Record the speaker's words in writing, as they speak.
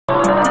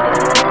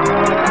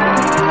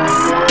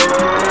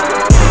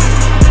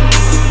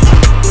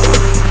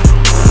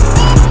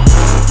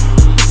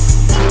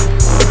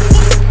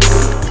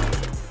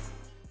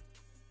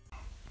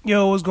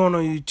what's going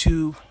on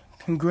YouTube?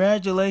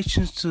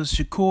 Congratulations to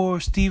Shakur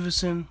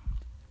Stevenson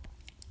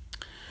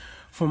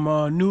from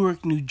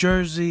Newark, New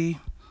Jersey.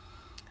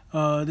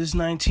 This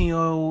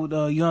 19-year-old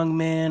young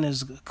man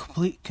is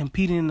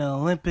competing in the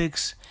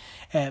Olympics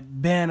at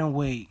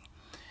bantamweight.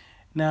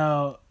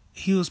 Now,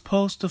 he was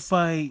supposed to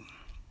fight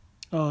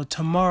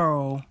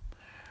tomorrow,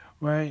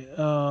 right?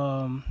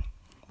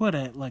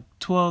 At like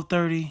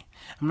 12:30?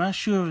 I'm not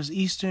sure if it's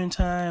Eastern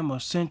time or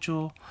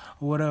Central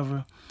or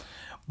whatever.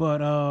 But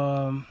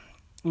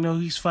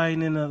he's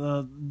fighting in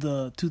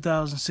the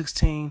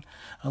 2016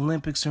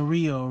 Olympics in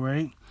Rio,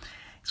 right?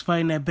 He's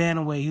fighting at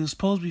bantamweight. He was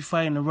supposed to be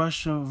fighting the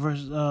Russian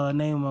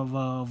name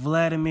of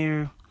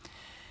Vladimir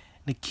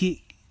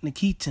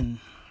Nikitin,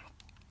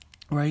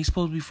 right? He's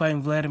supposed to be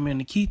fighting Vladimir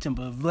Nikitin,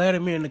 but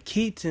Vladimir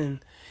Nikitin,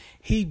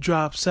 he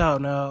drops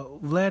out. Now,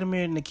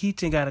 Vladimir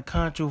Nikitin got a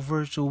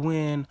controversial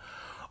win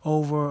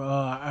over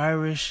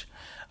Irish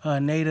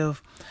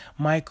native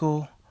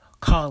Michael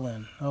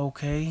Collin,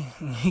 okay?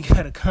 He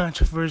got a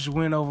controversial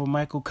win over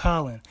Michael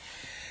Collin.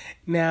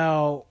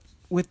 Now,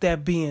 with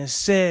that being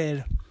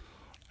said,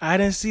 I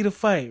didn't see the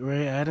fight,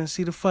 right? I didn't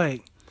see the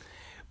fight.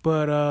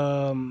 But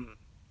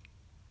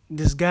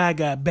this guy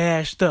got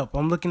bashed up.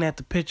 I'm looking at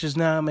the pictures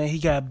now, man. He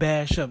got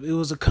bashed up. It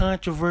was a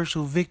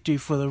controversial victory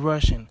for the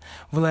Russian,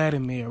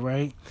 Vladimir,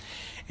 right?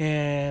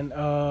 And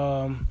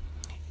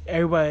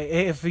everybody,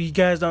 if you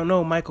guys don't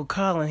know, Michael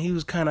Collin, he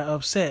was kind of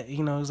upset.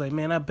 He was like,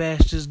 man, I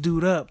bashed this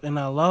dude up and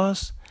I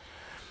lost.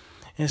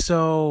 And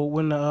so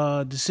when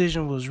the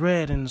decision was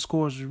read and the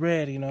scores was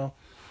read, he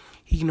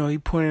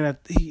pointed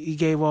at, he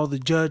gave all the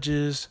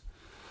judges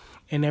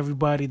and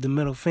everybody the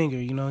middle finger.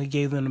 He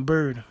gave them the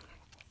bird.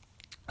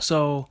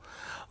 So,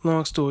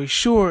 long story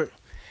short,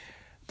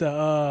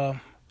 the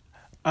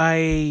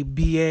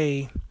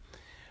IABA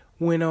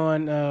went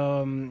on,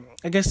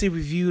 I guess they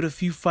reviewed a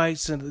few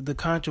fights and the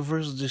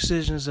controversial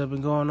decisions that have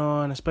been going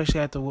on,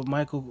 especially after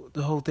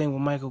the whole thing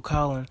with Michael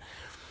Collin.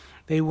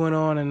 They went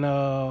on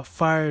and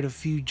fired a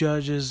few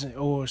judges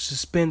or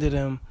suspended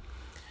them.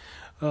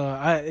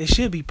 It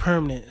should be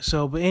permanent.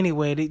 But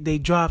anyway, they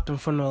dropped them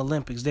from the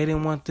Olympics. They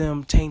didn't want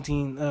them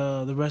tainting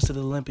the rest of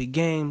the Olympic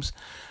Games.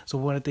 So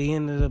what they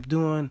ended up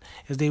doing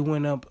is they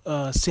went up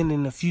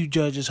sending a few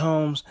judges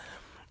home.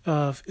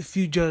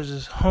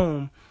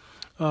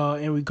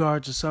 In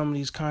regard to some of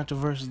these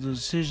controversial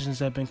decisions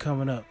that have been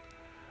coming up,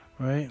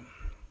 right?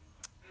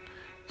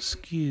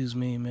 Excuse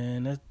me,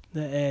 man.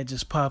 That ad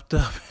just popped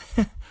up.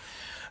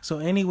 So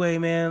anyway,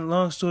 man,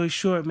 long story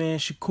short, man,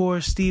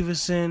 Shakur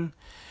Stevenson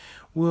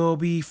will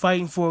be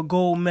fighting for a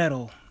gold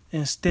medal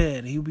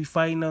instead. He'll be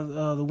fighting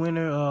the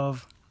winner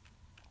of,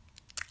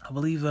 I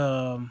believe,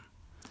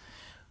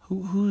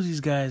 who's these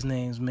guys'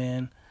 names,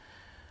 man?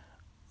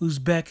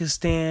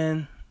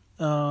 Uzbekistan.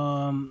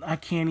 I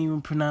can't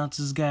even pronounce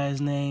this guy's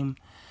name.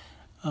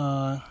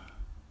 Yeah,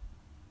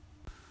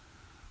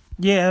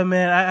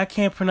 man, I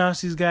can't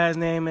pronounce this guy's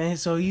name, man.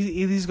 So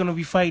he's going to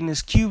be fighting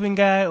this Cuban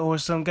guy or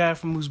some guy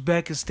from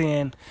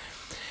Uzbekistan.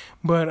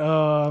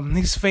 But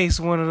he's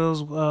faced one of those,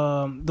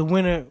 the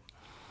winner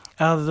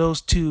out of those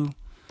two.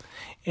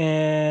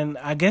 And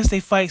I guess they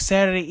fight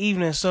Saturday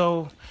evening.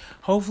 So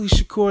hopefully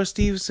Shakur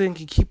Stevenson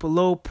can keep a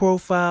low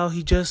profile.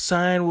 He just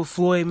signed with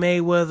Floyd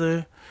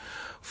Mayweather.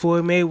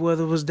 Floyd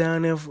Mayweather was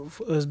down there,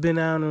 has been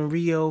out in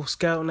Rio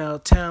scouting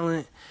out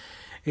talent.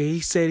 And he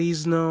said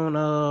he's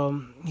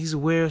known, he's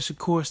aware of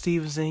Shakur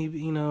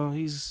Stevenson.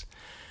 He's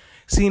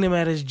seen him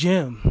at his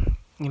gym.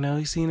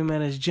 He's seen him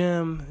at his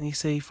gym. He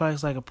said he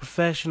fights like a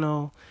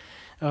professional.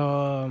 He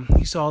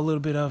saw a little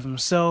bit of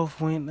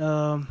himself when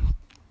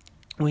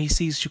he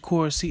sees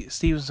Shakur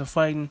Stevenson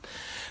fighting.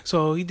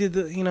 So he did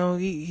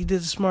he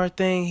did the smart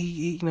thing.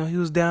 He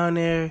was down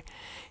there.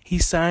 He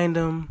signed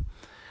him.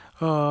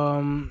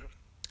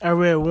 I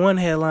read one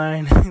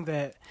headline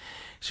that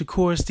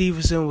Shakur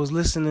Stevenson was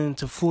listening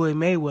to Floyd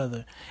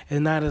Mayweather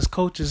and not his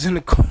coaches in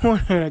the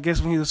corner. I guess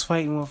when he was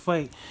fighting one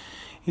fight,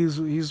 he was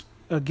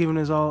giving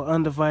his all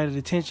undivided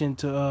attention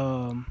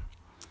to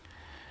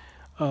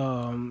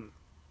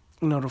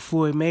to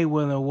Floyd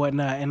Mayweather and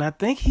whatnot. And I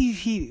think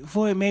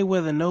Floyd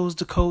Mayweather knows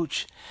the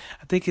coach.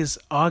 I think it's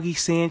Augie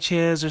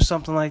Sanchez or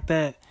something like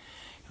that,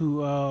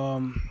 who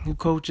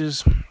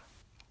coaches.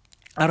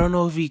 I don't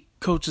know if he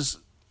coaches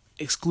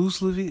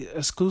exclusively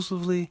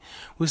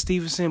with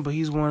Stevenson, but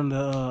he's one of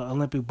the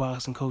Olympic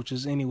boxing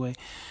coaches anyway.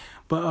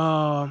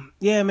 But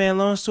yeah, man,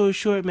 long story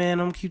short, man,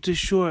 I'm gonna keep this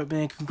short,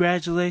 man.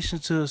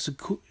 Congratulations to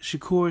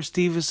Shakur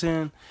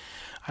Stevenson.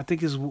 I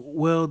think it's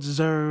well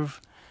deserved.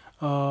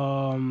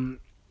 The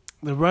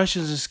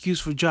Russian's excuse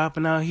for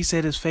dropping out, he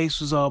said his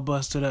face was all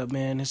busted up,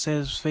 man. He said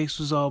his face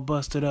was all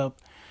busted up.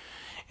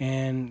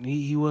 And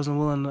he wasn't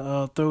willing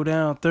to throw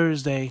down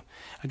Thursday.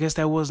 I guess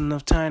that wasn't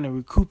enough time to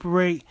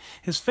recuperate.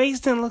 His face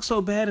didn't look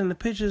so bad in the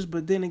pictures,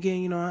 but then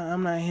again,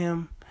 I'm not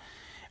him.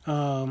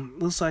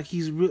 Looks like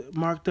he's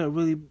marked up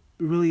really,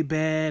 really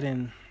bad.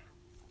 And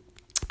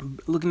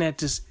looking at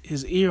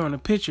his ear on the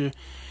picture,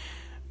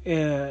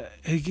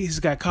 he's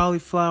got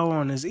cauliflower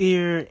on his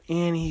ear,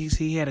 and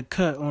he had a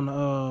cut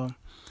on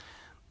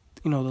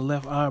the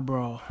left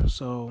eyebrow.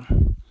 So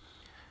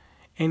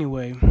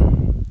anyway,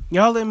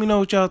 y'all let me know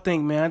what y'all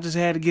think, man. I just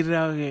had to get it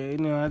out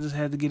here. I just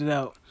had to get it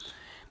out.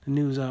 The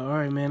news out. All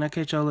right, man. I'll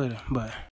catch y'all later. Bye.